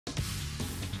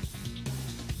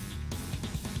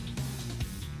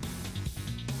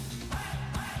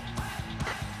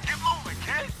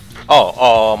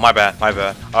Oh, my bad.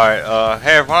 Alright,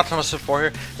 hey everyone, Anthon-patapon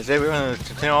here. Today we're going to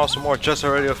continue on some more Jet Set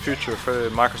Radioooooo Future for the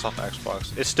Microsoft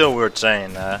Xbox. It's still weird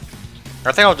saying that.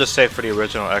 I think I'll just say for the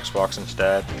original Xbox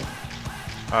instead.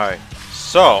 Alright,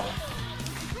 so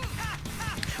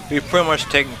we've pretty much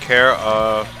taken care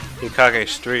of Kibogaoka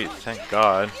Street, thank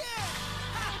God.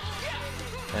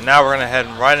 And now we're going to head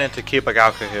right into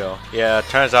Kibogaoka Hill. Yeah, it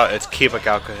turns out it's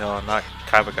Kibogaoka Hill, not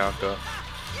Kibogaoka.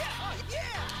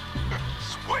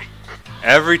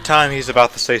 Every time he's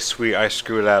about to say sweet, I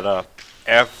screw that up.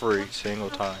 Every single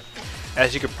time.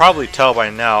 As you can probably tell by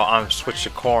now, I'm switched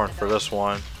to corn for this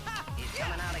one.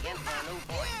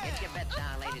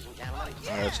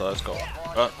 Alright, so let's go.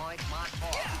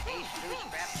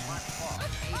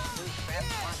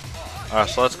 Alright,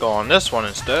 so let's go on this one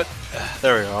instead.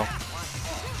 There we go.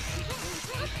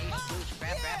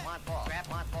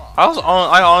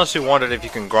 I honestly wondered if you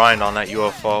can grind on that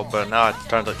UFO, but now it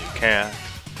turns out you can.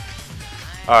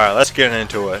 Alright, let's get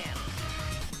into it.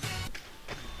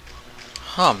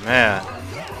 Oh man.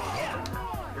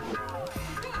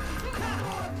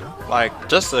 Like,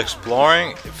 just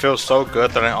exploring, it feels so good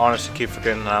that I honestly keep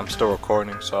forgetting that I'm still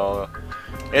recording, so...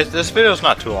 this video's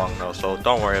not too long though, so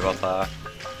don't worry about that.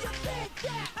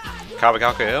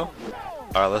 Kibogaoka Hill?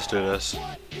 Alright, let's do this.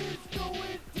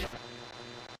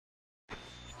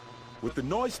 With the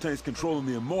noise tanks controlling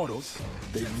the Immortals,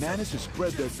 they've managed to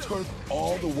spread their turf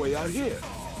all the way out here.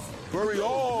 Bury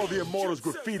all the Immortals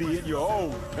graffiti in your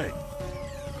own paint.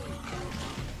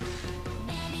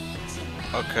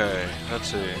 Okay, let's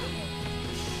see.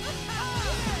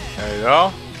 There you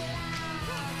go.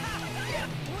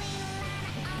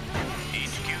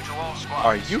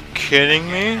 Are you kidding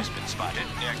me?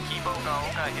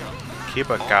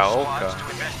 Kibogaoka.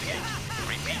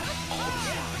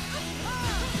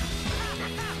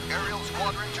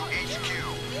 Squadron to HQ.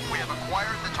 We have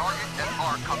acquired the target and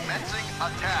are commencing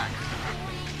attack.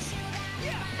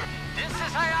 This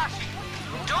is Hayashi.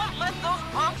 Don't let those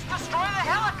punks destroy the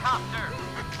helicopter.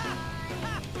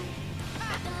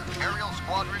 Aerial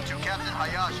Squadron to Captain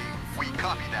Hayashi. We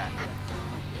copy that.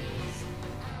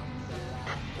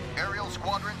 Aerial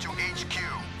Squadron to HQ.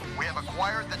 We have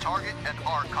acquired the target and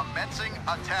are commencing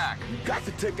attack. You got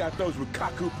to take out those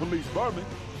Rikaku police vermin.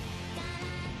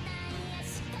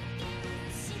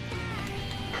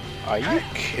 Are you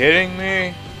kidding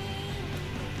me?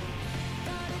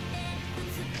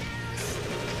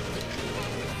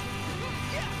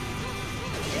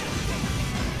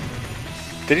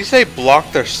 Did he say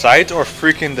block their sights or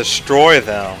freaking destroy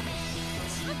them?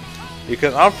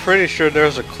 Because I'm pretty sure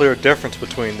there's a clear difference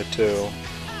between the two.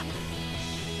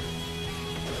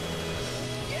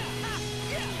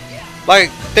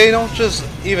 Like, they don't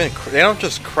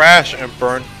just crash and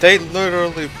burn, they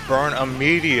literally burn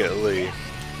immediately.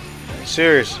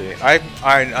 Seriously,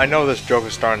 I know this joke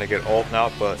is starting to get old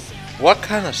now, but what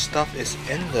kind of stuff is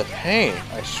in the paint?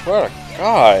 I swear to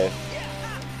God.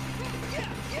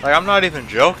 Like, I'm not even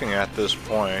joking at this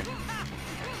point.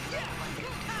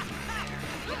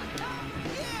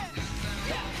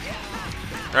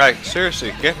 Right,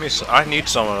 seriously, get me some, I need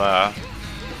some of that.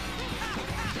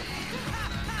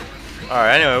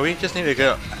 Alright, anyway, we just need to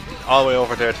get all the way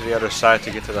over there to the other side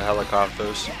to get to the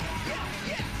helicopters.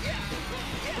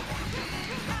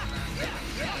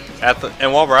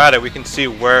 And while we're at it, we can see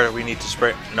where we need to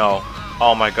spray. No.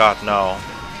 Oh my God, no.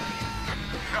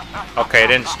 Okay, it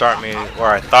didn't start me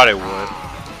where I thought it would.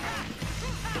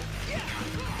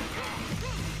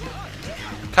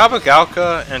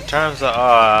 Kibogaoka, in terms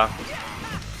of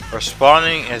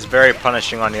respawning, is very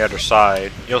punishing on the other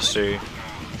side. You'll see.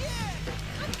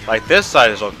 Like, this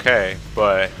side is okay,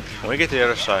 but when we get to the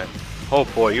other side, oh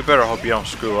boy, you better hope you don't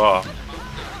screw up.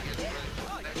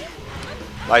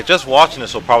 Like, just watching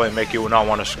this will probably make you not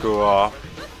want to screw off.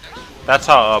 That's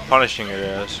how punishing it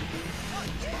is.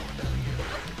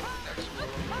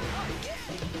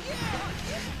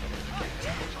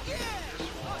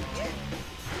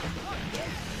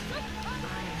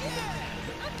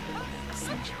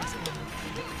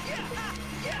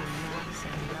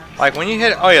 Like, when you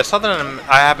hit, oh yeah, something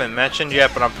I haven't mentioned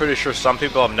yet, but I'm pretty sure some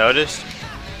people have noticed.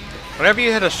 Whenever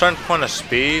you hit a certain point of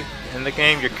speed in the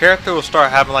game, your character will start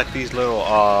having like these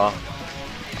little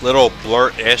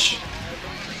blur-ish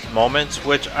moments,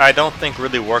 which I don't think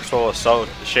really works well with cel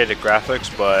shaded graphics,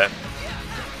 but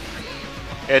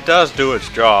it does do its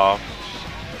job.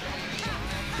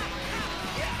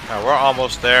 Now we're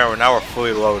almost there. Now we're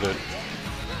fully loaded.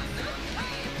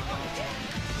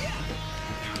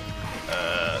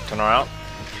 Turn around.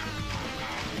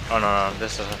 Oh no,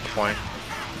 this isn't the point.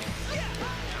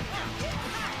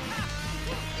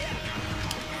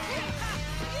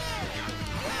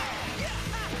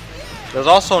 There's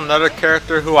also another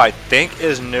character who I think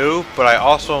is new, but I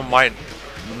also might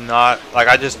not, like,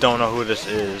 I just don't know who this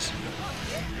is.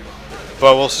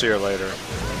 But we'll see her later.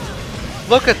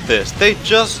 Look at this, they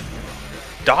just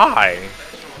die.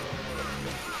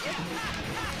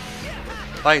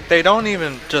 Like, they don't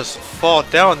even just fall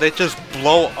down, they just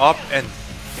blow up and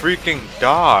freaking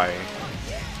die.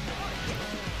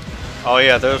 Oh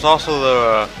yeah, there's also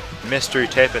the mystery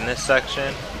tape in this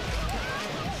section.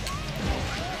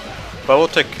 But we'll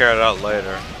take care of that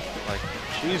later. Like,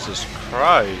 Jesus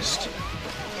Christ.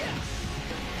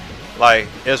 Like,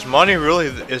 is money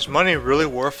really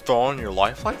worth throwing your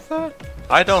life like that?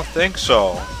 I don't think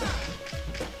so.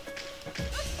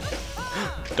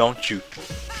 Don't you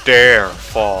dare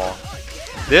fall.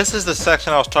 This is the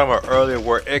section I was talking about earlier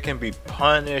where it can be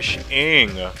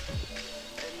punishing.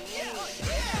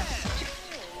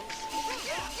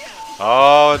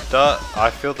 Oh, I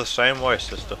feel the same way,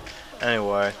 sister.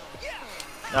 Anyway.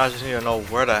 Now I just need to know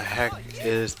where the heck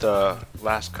is the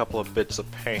last couple of bits of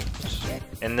paint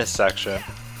in this section.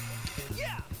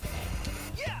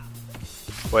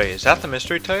 Wait, is that the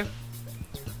mystery tape?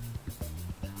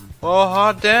 Well,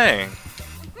 hot dang.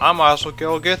 I might as well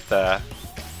go get that.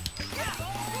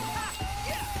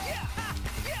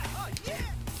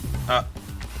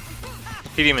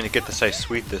 He didn't even get to say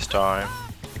sweet this time.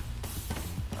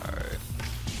 Alright.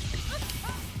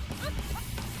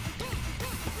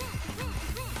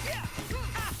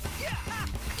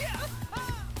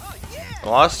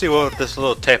 Well, let's see what this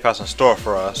little tape has in store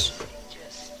for us.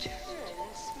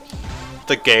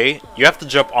 The gate. You have to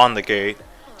jump on the gate.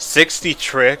 60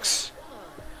 tricks.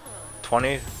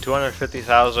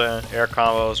 250,000 air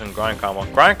combos and grind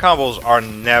combos. Grind combos are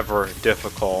never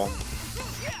difficult.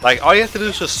 Like, all you have to do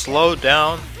is just slow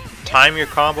down, time your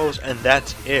combos, and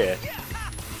that's it.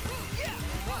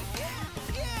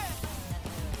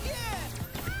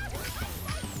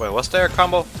 Wait, what's the air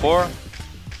combo? 4?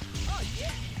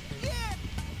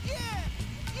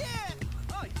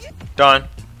 Done.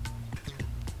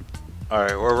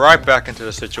 Alright, we're right back into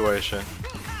the situation.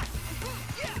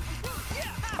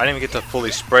 I didn't even get to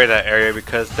fully spray that area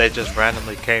because they just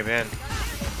randomly came in.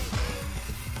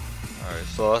 Alright,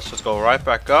 so let's just go right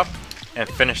back up and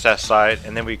finish that side,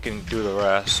 and then we can do the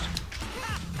rest.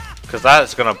 Because that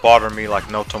is going to bother me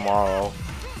like no tomorrow.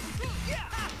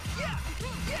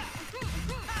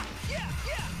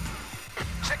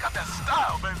 Check out that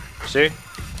style, baby. See?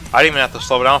 I didn't even have to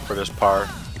slow down for this part.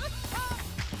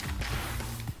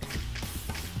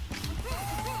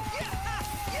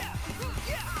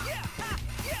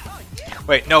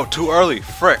 Wait, no, too early.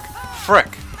 Frick.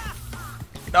 Frick.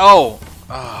 No.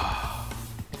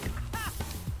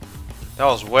 That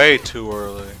was way too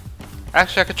early.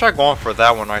 Actually, I could try going for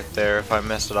that one right there if I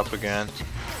messed it up again.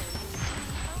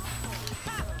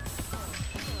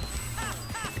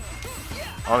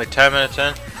 Only 10 minutes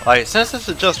in. Like, since this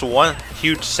is just one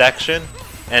huge section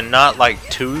and not like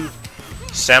two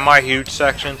semi-huge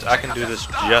sections, I can do this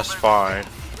just fine.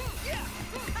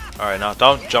 Alright, now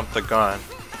don't jump the gun.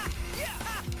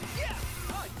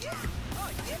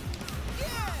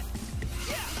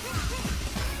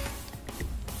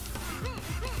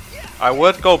 I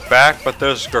would go back, but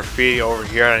there's graffiti over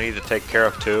here I need to take care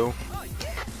of too.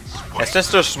 And since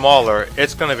they're smaller,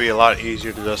 it's going to be a lot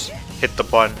easier to just hit the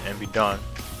button and be done.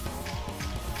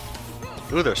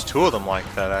 Ooh, there's 2 of them like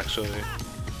that actually.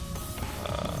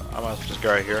 I might as well just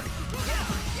go right here.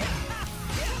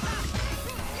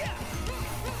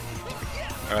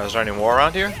 Is there any more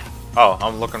around here? Oh,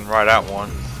 I'm looking right at one.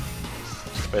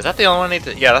 Wait, is that the only one I need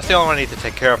to... Yeah, that's the only one I need to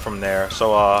take care of from there.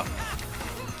 So,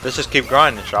 let's just keep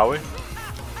grinding, shall we?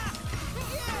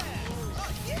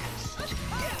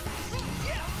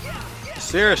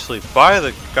 Seriously, buy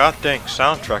the goddamn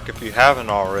soundtrack if you haven't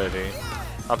already.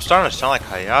 I'm starting to sound like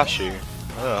Hayashi.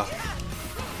 Ugh.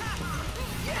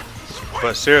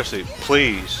 But seriously,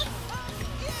 please.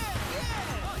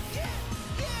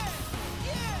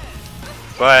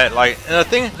 But like, and the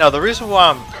thing, now the reason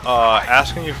why I'm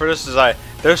asking you for this is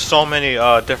there's so many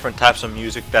different types of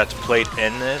music that's played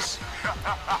in this.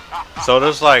 So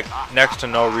there's like next to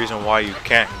no reason why you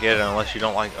can't get it unless you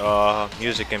don't like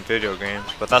music in video games,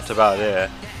 but that's about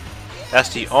it. That's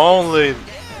the only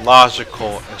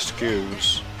logical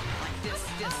excuse.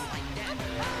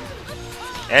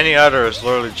 Any other is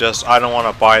literally just I don't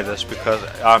want to buy this because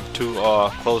I'm too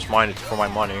close-minded for my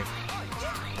money.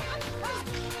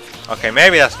 Okay,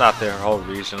 maybe that's not the whole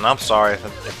reason. I'm sorry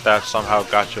if that somehow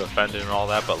got you offended and all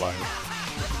that, but like,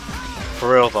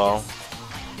 for real though.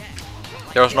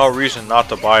 There was no reason not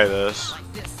to buy this.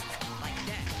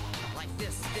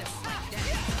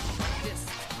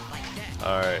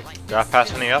 Alright, did I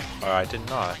pass any up? Alright, I did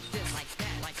not.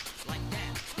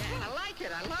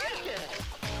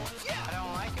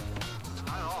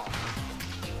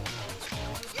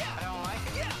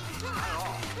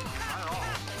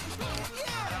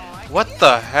 What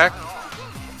the heck?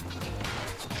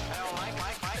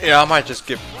 Yeah, I might just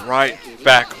get right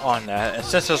back on that. And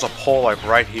since there's a pole like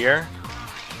right here,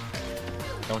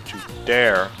 don't you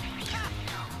dare.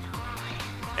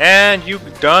 And you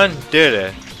done did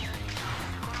it.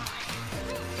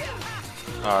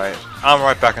 Alright, I'm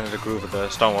right back into the groove of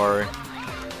this, don't worry.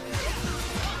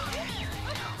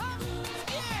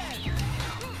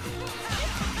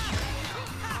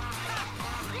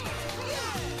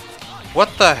 What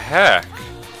the heck?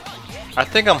 I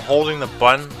think I'm holding the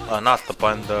button, not the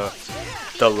button,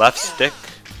 the left stick,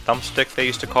 thumbstick they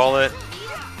used to call it,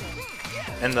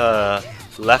 in the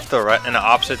in the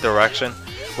opposite direction.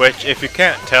 Which, if you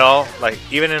can't tell, like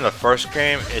even in the first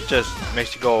game, it just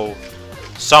makes you go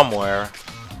somewhere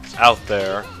out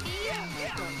there,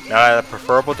 not at a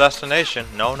preferable destination.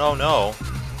 No, no, no.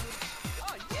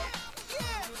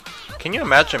 Can you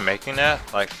imagine making that?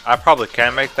 Like, I probably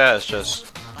can make that. It's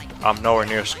just I'm nowhere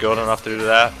near skilled enough to do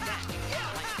that.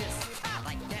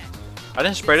 I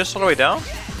didn't spray this all the way down?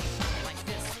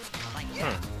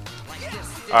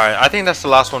 Alright, I think that's the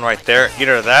last one right there.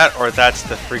 Either that or that's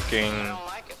the freaking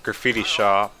graffiti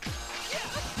shop.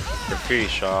 Graffiti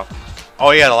shop.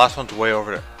 Oh yeah, the last one's way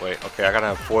over there. Wait, okay, I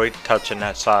gotta avoid touching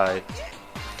that side.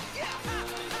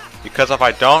 Because if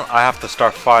I don't, I have to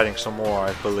start fighting some more,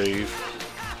 I believe.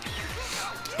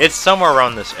 It's somewhere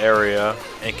around this area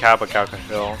in Kibogaoka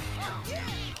Hill.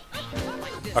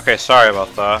 Okay, sorry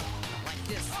about that.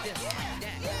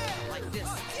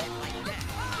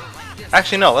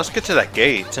 Actually, no, let's get to that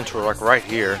gate since we're like right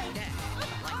here.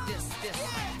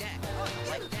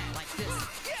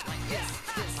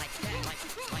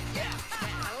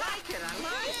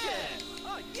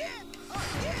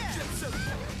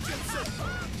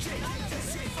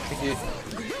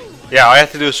 Yeah, all I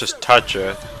have to do is just touch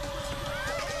it.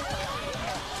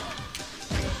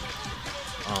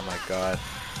 Oh my god.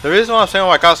 The reason why I'm saying oh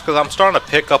my god is because I'm starting to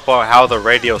pick up on how the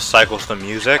radio cycles the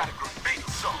music.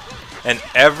 And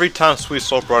every time Sweet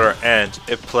Soul Brother ends,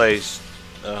 it plays...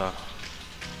 Oh,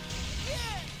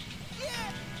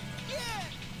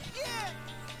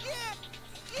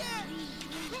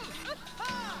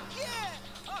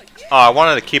 I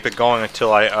wanted to keep it going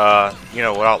until I, you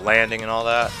know, without landing and all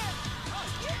that.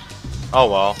 Oh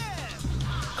well.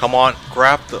 Come on,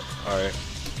 grab the... Alright.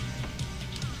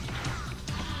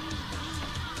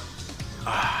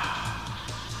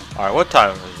 Alright, what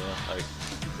time is it? Like,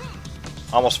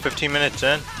 almost 15 minutes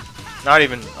in? Not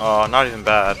even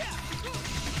bad.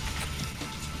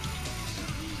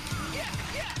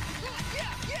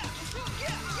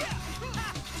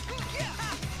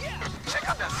 Check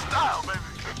out that style, baby.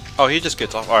 Oh, he just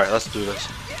gets off. Alright, let's do this.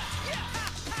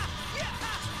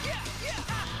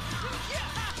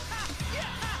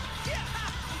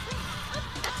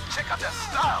 Check out that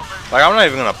style, baby. Like, I'm not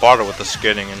even gonna bother with the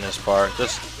skidding in this part.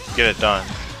 Just get it done.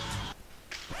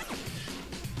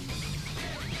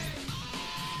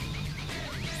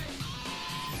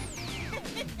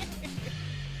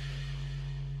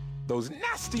 Those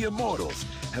nasty Immortals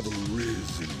have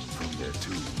risen from their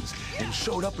tombs and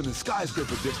showed up in the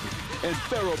skyscraper district in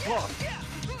Pharaoh Park.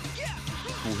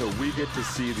 Will we get to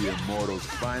see the Immortals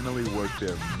finally work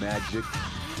their magic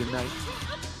tonight?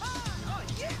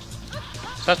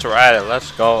 Since we're at it,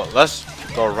 let's go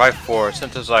right for it.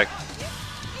 Since it's like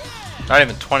not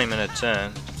even 20 minutes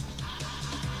in.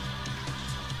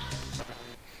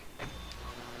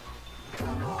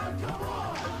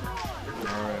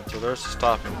 Alright, so there's the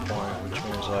stopping point, which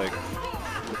means like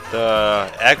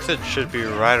the exit should be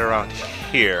right around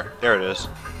here. There it is.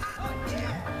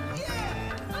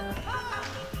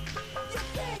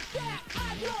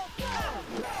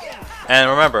 And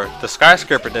remember, the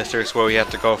skyscraper district is where we have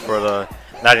to go for the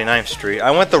 99th Street.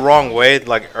 I went the wrong way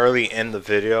like early in the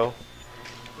video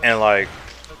and like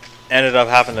ended up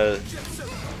having to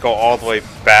go all the way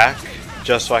back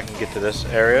just so I can get to this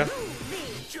area.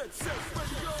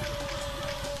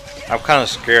 I'm kind of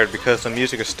scared because the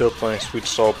music is still playing Sweet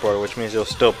Soul Brother, which means it'll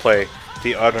still play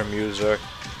the other music.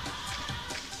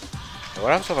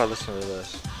 What happens if I listen to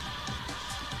this?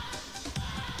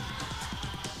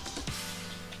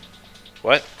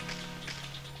 What?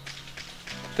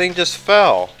 Thing just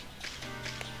fell.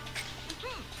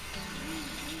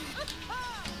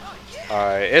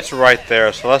 Alright, it's right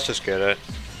there, so let's just get it.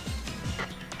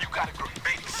 You got a good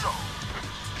baby soul.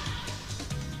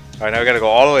 Alright, now we gotta go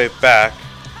all the way back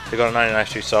to go to 99th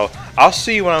Street, so I'll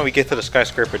see you when we get to the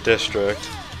skyscraper district.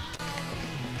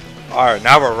 Alright,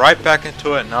 now we're right back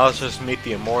into it. Now let's just meet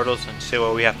the Immortals and see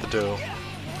what we have to do.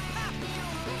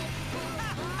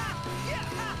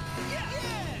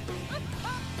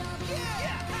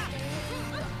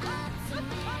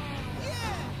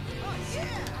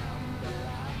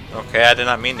 Okay, I did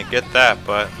not mean to get that,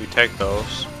 but we take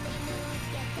those.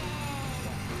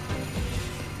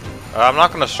 I'm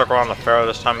not gonna circle around the Pharaoh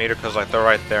this time either, because like they're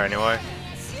right there anyway.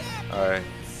 Alright.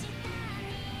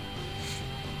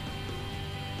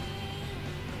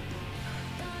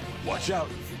 Watch out,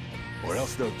 or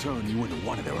else they'll turn you into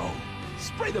one of their own.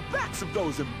 Spray the backs of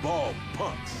those involved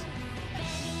punks.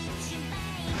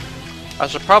 I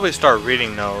should probably start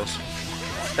reading those.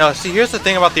 Now, see, here's the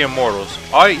thing about the Immortals.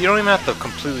 You don't even have to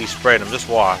completely spray them, just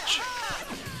watch.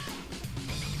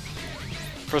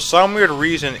 For some weird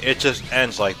reason, it just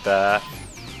ends like that.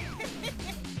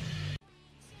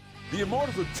 The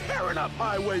Immortals are tearing up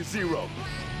Highway 0.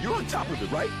 You're on top of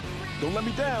it, right? Don't let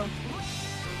me down.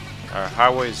 Alright,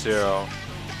 Highway 0.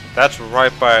 That's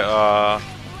right by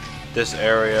this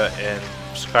area in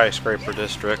Skyscraper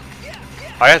District.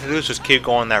 All you have to do is just keep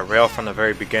going that rail from the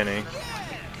very beginning.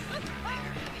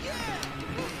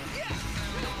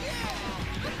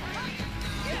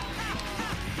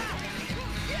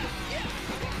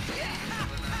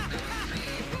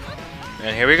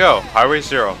 And here we go, Highway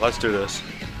 0. Let's do this.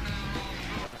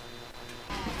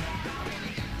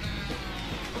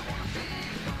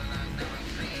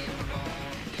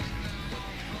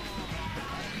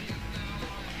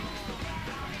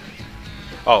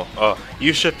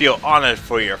 You should feel honored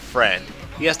for your friend.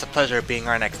 He has the pleasure of being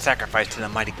our next sacrifice to the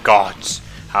mighty gods.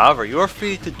 However, you are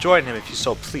free to join him if you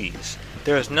so please.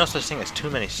 There is no such thing as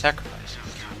too many sacrifices.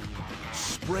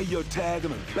 Spray your tag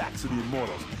on the backs of the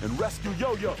Immortals and rescue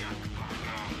Yo-Yo.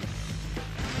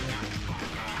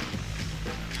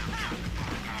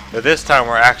 But this time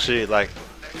we're actually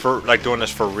doing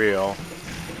this for real.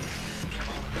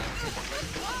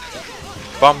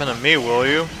 Bump into me, will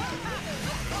you?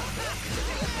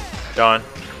 Done.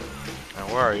 Now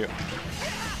where are you?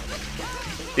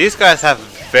 These guys have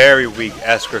very weak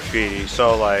S graffiti,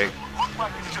 so like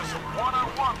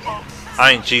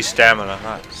ING stamina,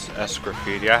 not S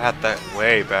graffiti. I had that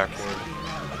way backward.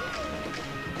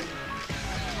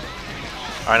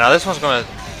 Alright, now this one's gonna...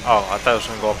 Oh, I thought it was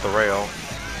gonna go up the rail.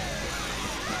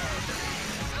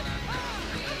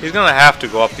 He's gonna have to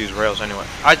go up these rails anyway.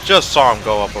 I just saw him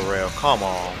go up a rail. Come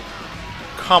on.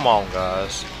 Come on,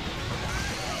 guys.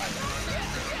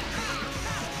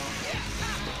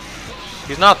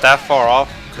 He's not that far off,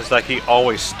 because like he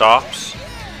always stops.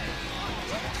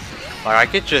 Like I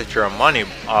get you that you're a mummy,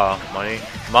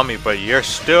 but you're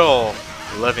still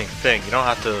a living thing. You don't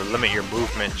have to limit your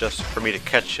movement just for me to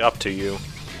catch up to you.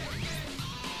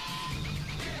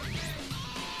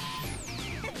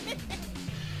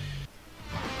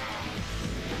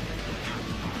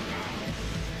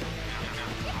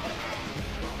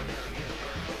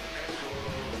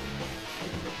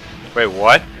 Wait,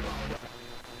 what?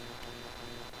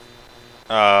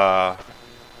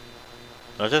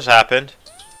 What just happened?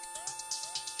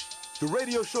 The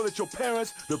radio show that your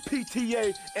parents, the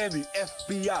PTA, and the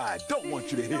FBI don't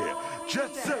want you to hear.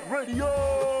 Jet Set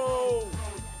Radio!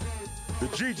 The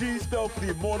GGs fell for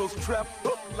the Immortals trap,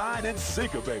 hook, line, and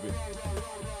sinker, baby.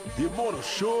 The Immortals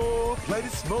sure played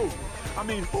it smooth. I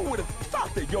mean, who would have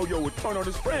thought that Yo-Yo would turn on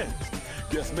his friends?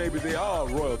 Guess maybe they are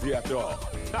royalty after all.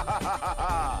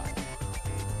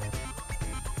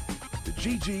 The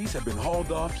GGs have been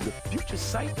hauled off to the future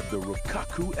site of the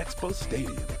Rokkaku Expo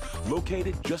Stadium,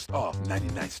 located just off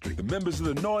 99th Street. The members of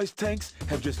the noise tanks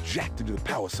have just jacked into the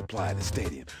power supply of the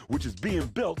stadium, which is being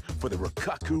built for the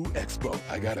Rokkaku Expo.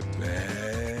 I got a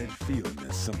bad feeling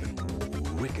that something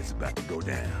wicked's about to go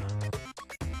down.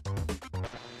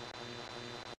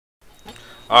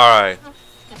 Alright,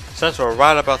 since we're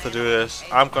right about to do this,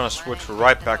 I'm going to switch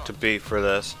right back to B for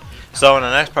this. So in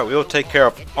the next part, we will take care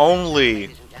of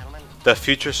only the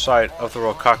future site of the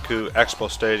Rokkaku Expo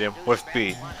Stadium with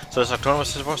B. So this is October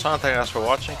 64 Song. Thank you guys for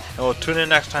watching, and we'll tune in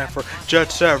next time for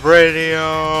Jet Set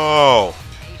Radio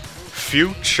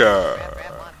Future.